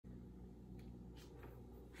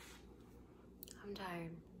I'm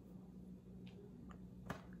tired.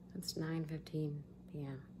 It's 9:15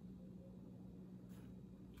 p.m.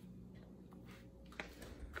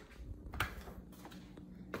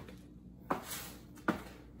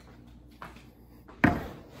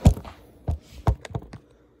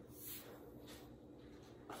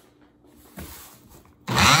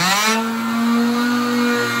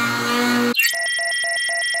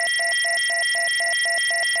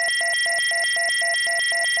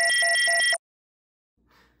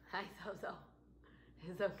 Hi, Zozo.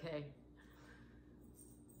 It's okay.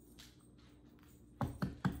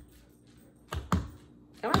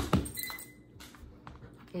 Come on.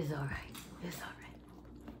 It's all right. It's all right.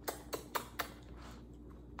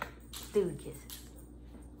 Dude kisses.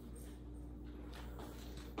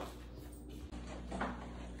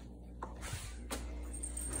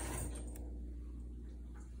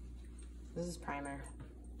 This is primer.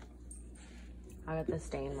 I'll get the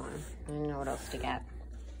stain one. I don't know what else to get.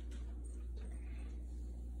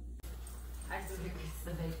 I think it's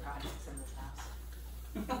the big projects in this house.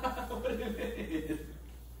 What do you mean?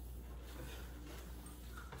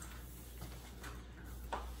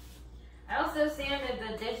 I also sanded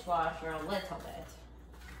the dishwasher a little bit.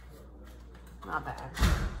 Not bad.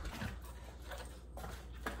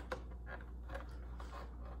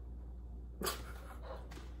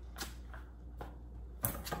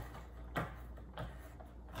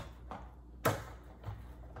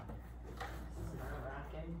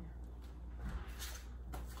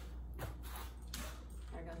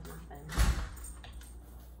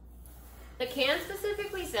 The can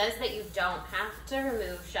specifically says that you don't have to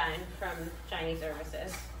remove shine from shiny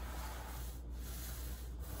surfaces.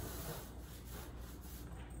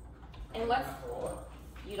 And what?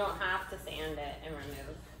 You don't have to sand it and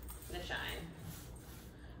remove the shine.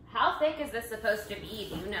 How thick is this supposed to be?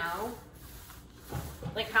 Do you know?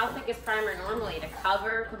 Like, how thick is primer normally? To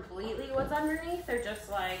cover completely what's underneath, or just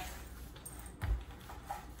like...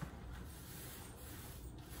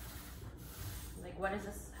 What is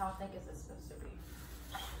this? How thick is this supposed to be?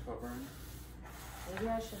 Covering? Maybe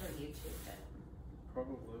I should have YouTubed it.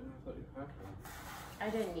 Probably. I thought you had to. I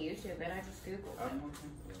didn't YouTube it. I just Googled it. I'm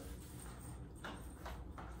looking for it.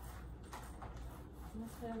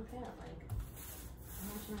 That's what I don't get. Like, how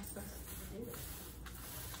much am I supposed to do?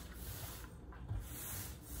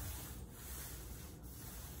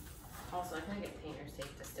 Also, I couldn't get painter's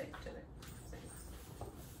tape to stick to the sinks.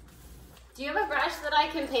 Do you have a brush that I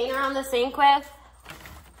can paint around the sink with?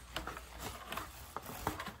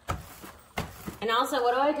 And also,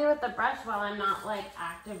 what do I do with the brush while I'm not like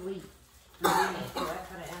actively moving it? Do I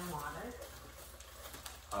put it in water?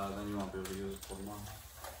 Then you won't be able to use it for tomorrow.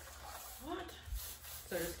 What?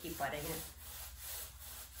 So just keep wetting it.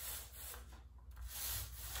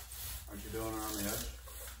 Aren't you doing it on the edge?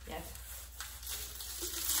 Yes.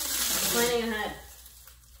 Planning ahead.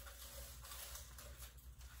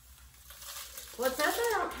 Well, it says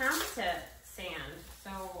I don't have to sand, so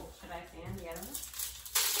should I sand the other one?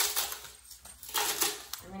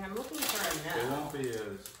 I mean, I'm looking for a no. It won't be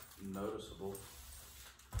as noticeable.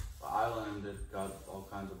 The island, it got all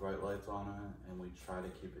kinds of bright lights on it, and we try to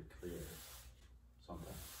keep it clear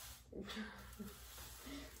sometimes.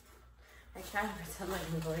 I try to pretend like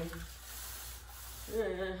I'm going.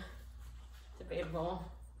 Debatable.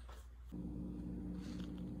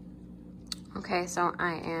 Okay, so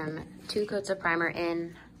I am 2 coats of primer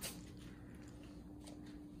in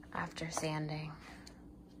after sanding.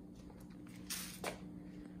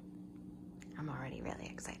 I'm already really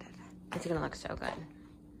excited. It's gonna look so good.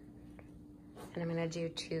 And I'm gonna do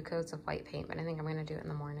 2 coats of white paint, but I think I'm gonna do it in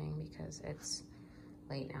the morning because it's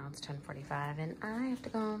late now. It's 10:45 and I have to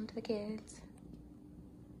go home to the kids.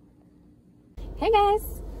 Hey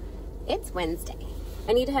guys, it's Wednesday.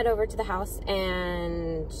 I need to head over to the house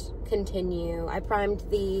and continue. I primed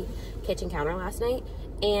the kitchen counter last night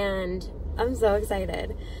and I'm so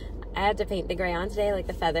excited. I had to paint the gray on today, like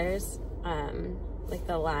the feathers, like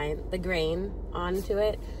the line, the grain onto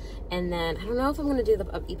it. And then I don't know if I'm gonna do the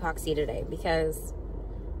epoxy today because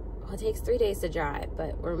well, it takes 3 days to dry,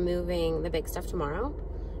 but we're moving the big stuff tomorrow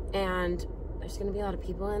and there's gonna be a lot of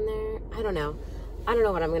people in there. I don't know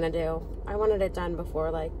what I'm gonna do. I wanted it done before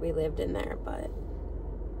like we lived in there, but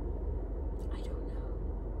I don't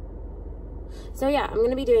know. So yeah, I'm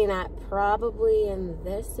gonna be doing that probably in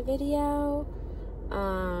this video.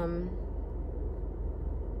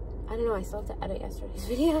 I don't know, I still have to edit yesterday's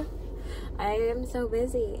video. I am so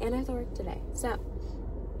busy and I have to work today. So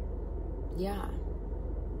yeah,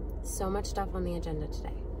 so much stuff on the agenda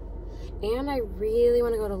today. And I really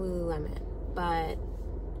want to go to Lululemon, but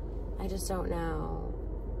I just don't know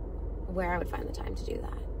where I would find the time to do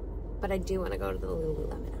that. but I do want to go to the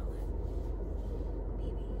Lululemon outlet.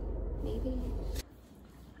 Maybe.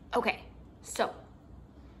 Okay, so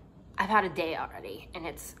I've had a day already and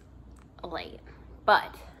it's late,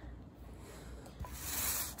 but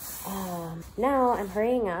now I'm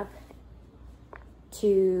hurrying up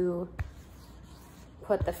to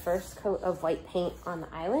put the first coat of white paint on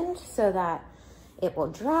the island so that it will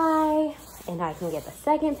dry and I can get the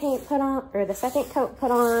second paint put on, or the second coat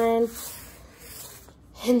put on.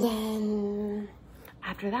 And then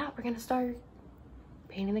after that, we're gonna start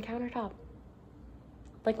painting the countertop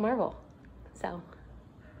like marble. So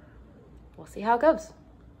we'll see how it goes.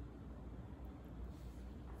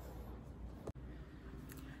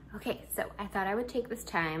 Okay, so I thought I would take this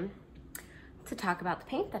time to talk about the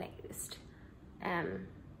paint that I used.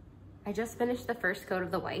 I just finished the first coat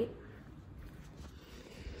of the white.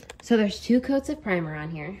 So there's 2 coats of primer on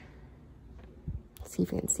here. Let's see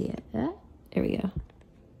if you can see it. There we go.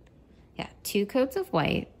 Yeah, 2 coats of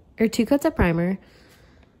white, or 2 coats of primer,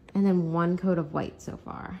 and then 1 coat of white so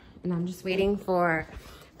far. And I'm just waiting for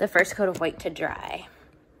the first coat of white to dry.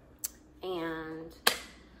 And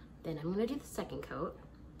then I'm gonna do the second coat.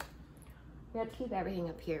 We have to keep everything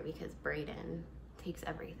up here because Brayden takes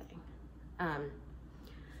everything.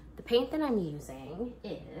 The paint that I'm using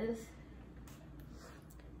is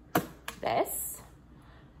this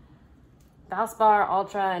Valspar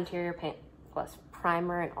Ultra Interior Paint Plus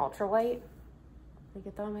Primer in Ultra White. I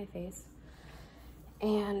get that on my face.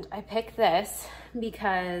 And I picked this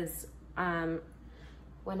because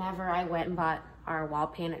whenever I went and bought our wall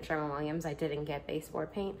paint at Sherwin-Williams, I didn't get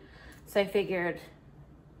baseboard paint. So I figured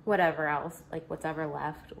whatever else, like whatever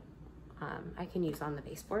left, I can use on the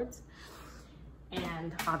baseboards.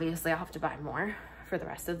 And obviously I'll have to buy more for the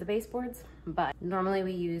rest of the baseboards, but normally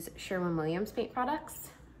we use Sherwin-Williams paint products,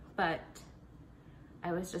 but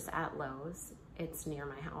I was just at Lowe's. It's near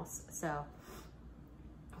my house, so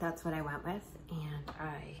that's what I went with. And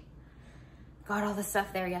I got all the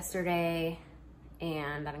stuff there yesterday,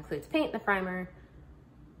 and that includes paint, the primer,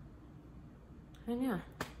 and yeah,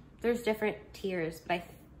 there's different tiers, but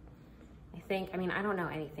I think, I mean, I don't know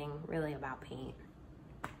anything really about paint.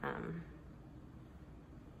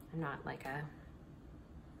 I'm not like a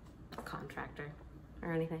contractor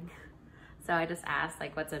or anything. So I just asked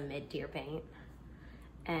like, what's a mid-tier paint?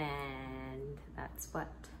 And that's what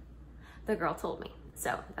the girl told me.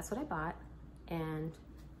 So that's what I bought, and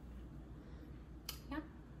yeah.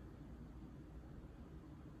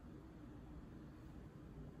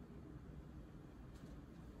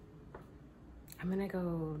 I'm gonna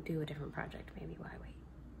go do a different project maybe while I wait,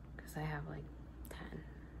 because I have like 10.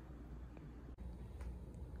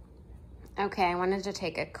 Okay, I wanted to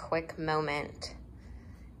take a quick moment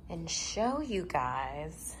and show you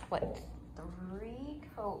guys what 3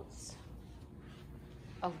 coats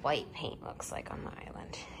of white paint looks like on the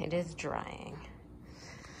island. It is drying.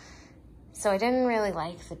 So I didn't really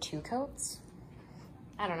like the 2 coats.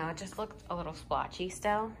 I don't know, it just looked a little splotchy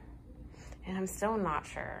still. And I'm still not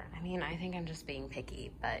sure. I mean, I think I'm just being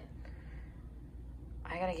picky, but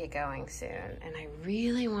I gotta get going soon. And I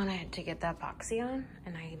really wanted to get the epoxy on,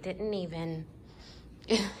 and I didn't even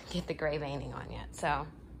get the gray veining on yet. So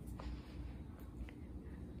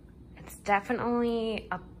it's definitely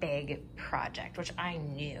a big project, which I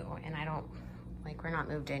knew, and I don't, like, we're not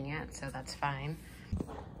moved in yet, so that's fine.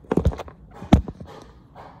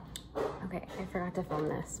 Okay, I forgot to film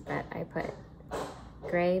this, but I put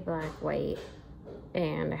gray, black, white,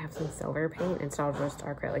 and I have some silver paint. It's all just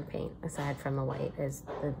acrylic paint, aside from the white is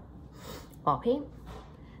the wall paint.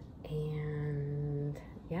 And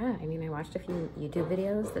yeah, I mean, I watched a few YouTube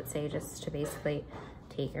videos that say just to basically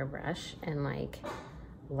take your brush and like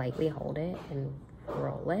lightly hold it and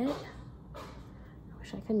roll it. I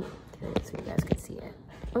wish I could do it so you guys could see it.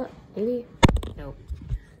 Oh, maybe, nope.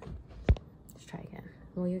 Let's try again.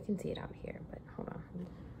 Well, you can see it out here, but hold on.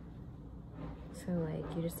 So like,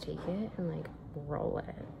 you just take it and like roll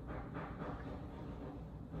it.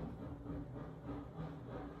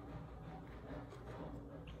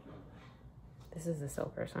 This is the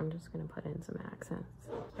silver, so I'm just gonna put in some accents.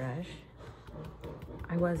 Brush.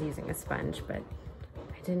 I was using a sponge, but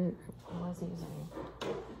I was using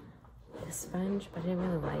a sponge, but I didn't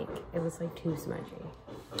really like, it was like too smudgy.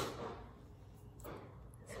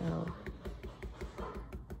 So,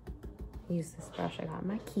 use this brush I got in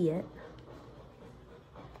my kit.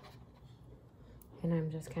 And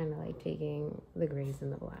I'm just kind of like taking the grays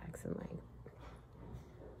and the blacks and like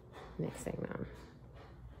mixing them.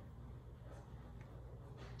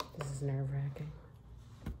 This is nerve-wracking.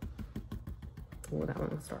 Oh, that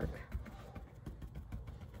one was dark.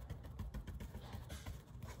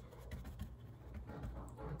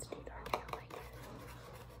 Let's do dark.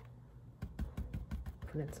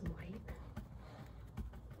 put in some white.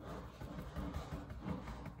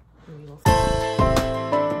 And we will see.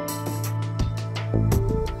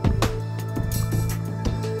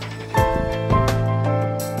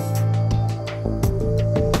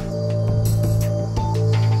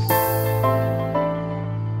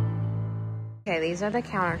 Okay, these are the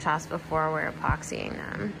countertops before we're epoxying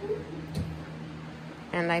them.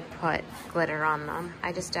 And I put glitter on them.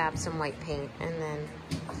 I just dabbed some white paint and then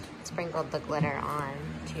sprinkled the glitter on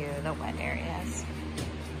to the wet areas.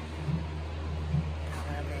 I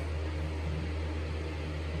love it.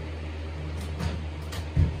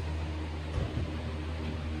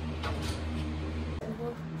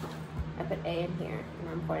 I put A in here and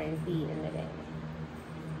I'm pouring B into A.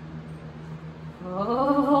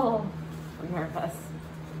 Oh, I'm nervous.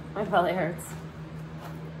 My belly hurts.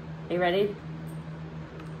 Are you ready?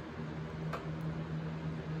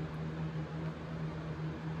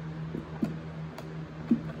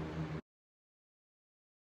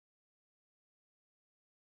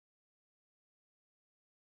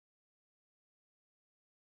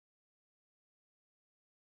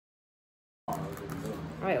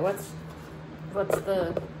 All right, what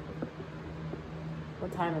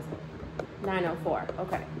time is it? 9:04,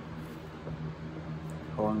 okay.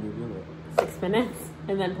 How long do you do it? 6 minutes,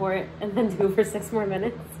 and then pour it, and then do it for 6 more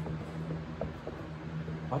minutes.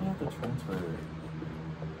 Why do you have to transfer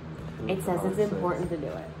it? It says it's important to do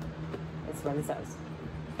it. That's what it says.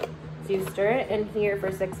 So you stir it in here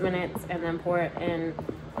for 6 minutes, and then pour it in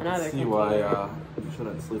another See why you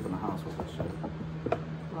shouldn't sleep in the house with this shit.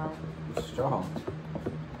 Why? It's strong.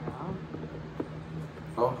 Well,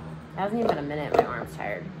 Oh. that hasn't even been a minute. My arm's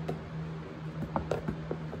tired.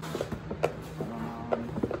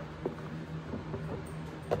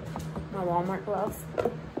 My Walmart gloves.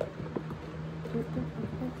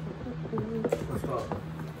 What's up?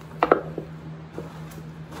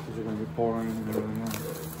 Because you're going to be pouring and everything else.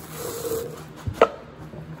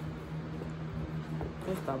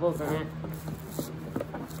 There's bubbles in it.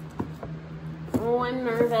 Oh, I'm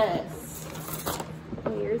nervous.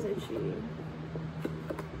 My ears itchy.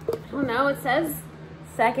 I don't know, it says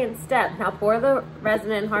second step. Now pour the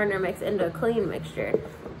resin and hardener mix into a clean mixture.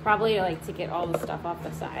 Probably like to get all the stuff off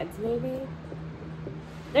the sides, maybe.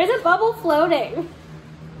 There's a bubble floating.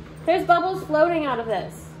 There's bubbles floating out of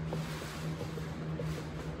this.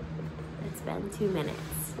 It's been 2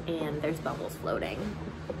 minutes and there's bubbles floating.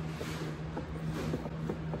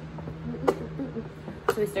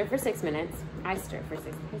 So we stir for 6 minutes. I stir for 6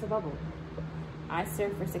 minutes. Here's a bubble. I stir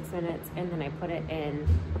for 6 minutes and then I put it in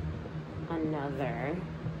another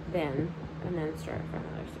bin and then stir it for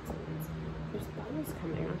another 6 minutes. There's bubbles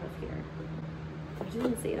coming out of here. I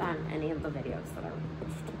didn't see that in any of the videos that I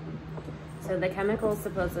watched. So the chemicals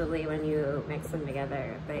supposedly when you mix them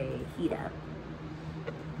together, they heat up.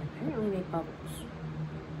 And apparently make bubbles.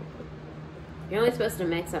 You're only supposed to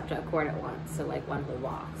mix up to a quart at once, so like one whole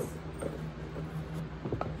box.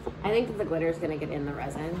 I think that the glitter is gonna get in the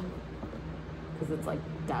resin because it's like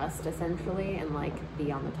dust essentially, and like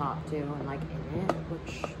be on the top too, and like in it,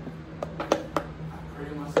 which I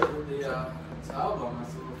pretty much did the towel by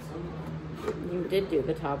myself. you did do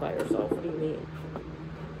the towel by yourself. What do you mean?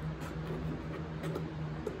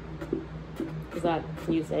 Is that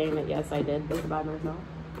you saying that yes, I did this by myself?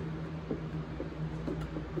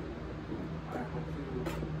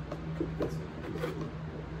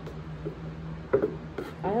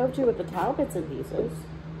 I hope to with the towel bits and pieces.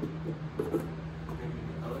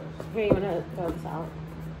 Here, you wanna throw this out?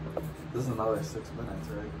 This is another 6 minutes,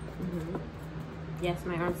 right? Mm-hmm. Yes,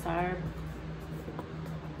 my arm's tired.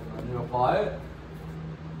 Can you apply it?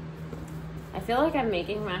 I feel like I'm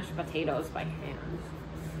making mashed potatoes by hand.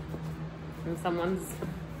 And someone's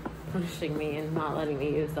punishing me and not letting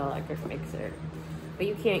me use the electric mixer. But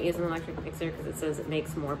you can't use an electric mixer because it says it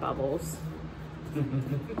makes more bubbles.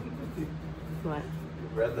 What? You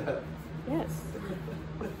read that? Yes.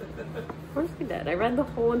 Of course I did. I read the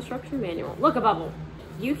whole instruction manual. Look, a bubble.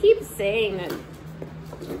 You keep saying that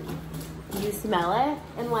you smell it,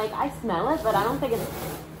 and like I smell it, but I don't think it's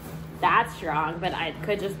that strong. But it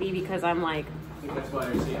could just be because I'm like. I think that's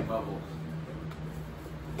why you're seeing bubbles.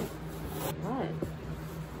 What?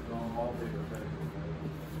 On wallpaper.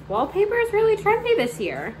 Wallpaper is really trendy this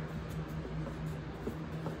year.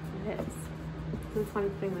 It is. It's a funny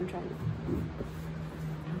thing when trendy.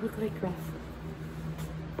 I look like crap.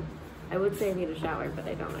 I would say I need a shower, but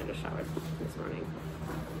I don't. I just showered this morning.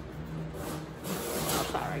 I'll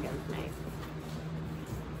shower again tonight.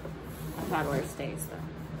 I've had worse days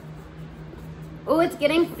though. Oh, it's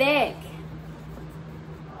getting thick.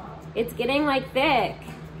 It's getting like thick.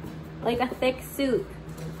 Like a thick soup.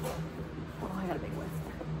 Oh, I got a big whiff.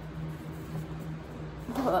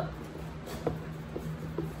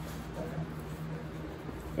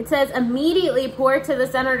 It says immediately pour to the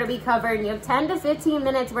center to be covered. And you have 10 to 15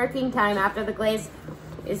 minutes working time after the glaze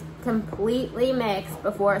is completely mixed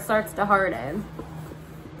before it starts to harden.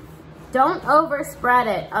 Don't overspread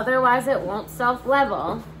it, otherwise it won't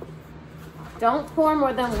self-level. Don't pour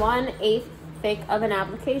more than 1/8 thick of an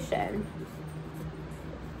application.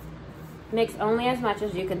 Mix only as much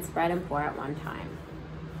as you can spread and pour at one time.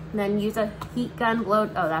 And then use a heat gun blow,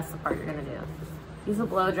 oh, that's the part you're gonna do. Use a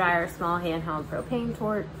blow dryer, small handheld propane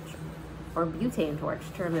torch, or butane torch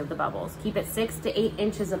to remove the bubbles. Keep it 6 to 8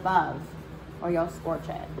 inches above, or you'll scorch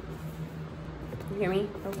it. You hear me?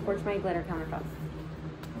 Don't scorch my glitter countertop.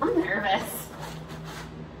 I'm nervous.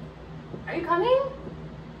 Are you coming?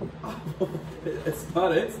 It's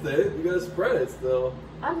not instant. You gotta spread it still.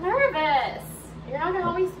 I'm nervous. You're not gonna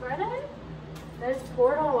help me spread it? There's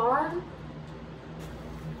pour it all on.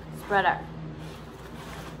 Spreader.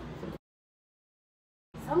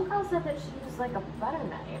 Some girl said that she used like a butter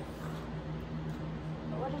knife.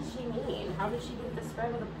 But what does she mean? How does she get the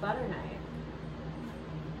spread with a butter knife?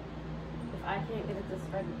 If I can't get it to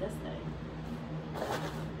spread with this thing.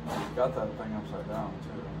 You got that thing upside down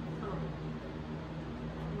too. Oh.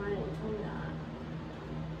 Why didn't you tell me that?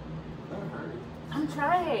 That hurt. I'm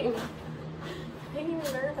trying. Making me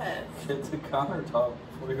nervous. Get the countertop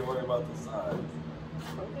before you worry about the sides.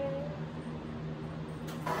 Okay.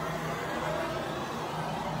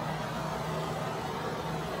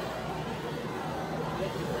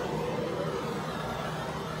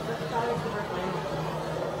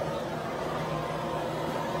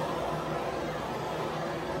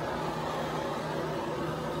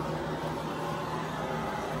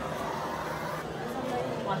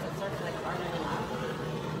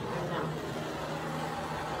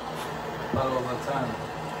 All the time.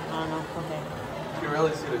 I don't know. Okay. You can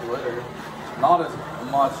really see the glitter. Not as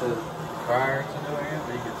much as prior to doing it,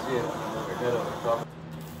 but you can see it when you look ahead of the top.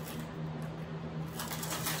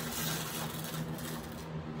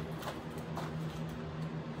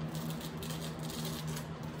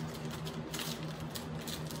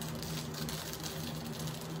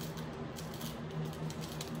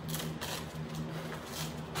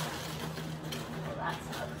 Well, that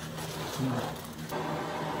sucks.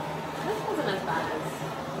 This wasn't as bad as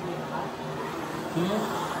you thought.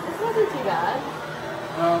 This wasn't too bad.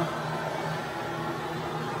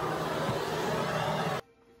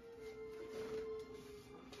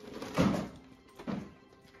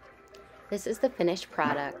 This is the finished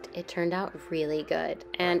product. It turned out really good,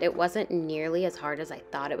 and it wasn't nearly as hard as I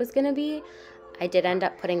thought it was gonna be. I did end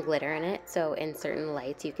up putting glitter in it, so in certain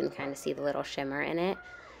lights you can kind of see the little shimmer in it,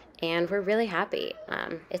 and we're really happy.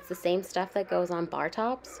 It's the same stuff that goes on bar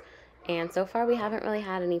tops, and so far we haven't really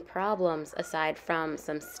had any problems aside from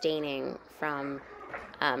some staining from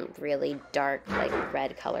really dark, like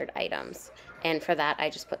red colored items. And for that I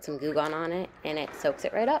just put some Goo Gone on it, and it soaks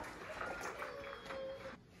it right up.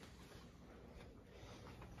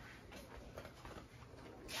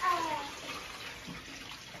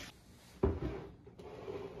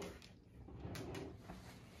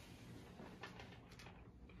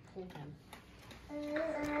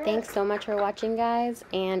 Thanks so much for watching, guys,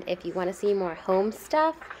 and if you want to see more home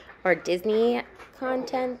stuff or Disney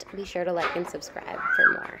content, be sure to like and subscribe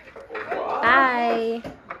for more. Bye!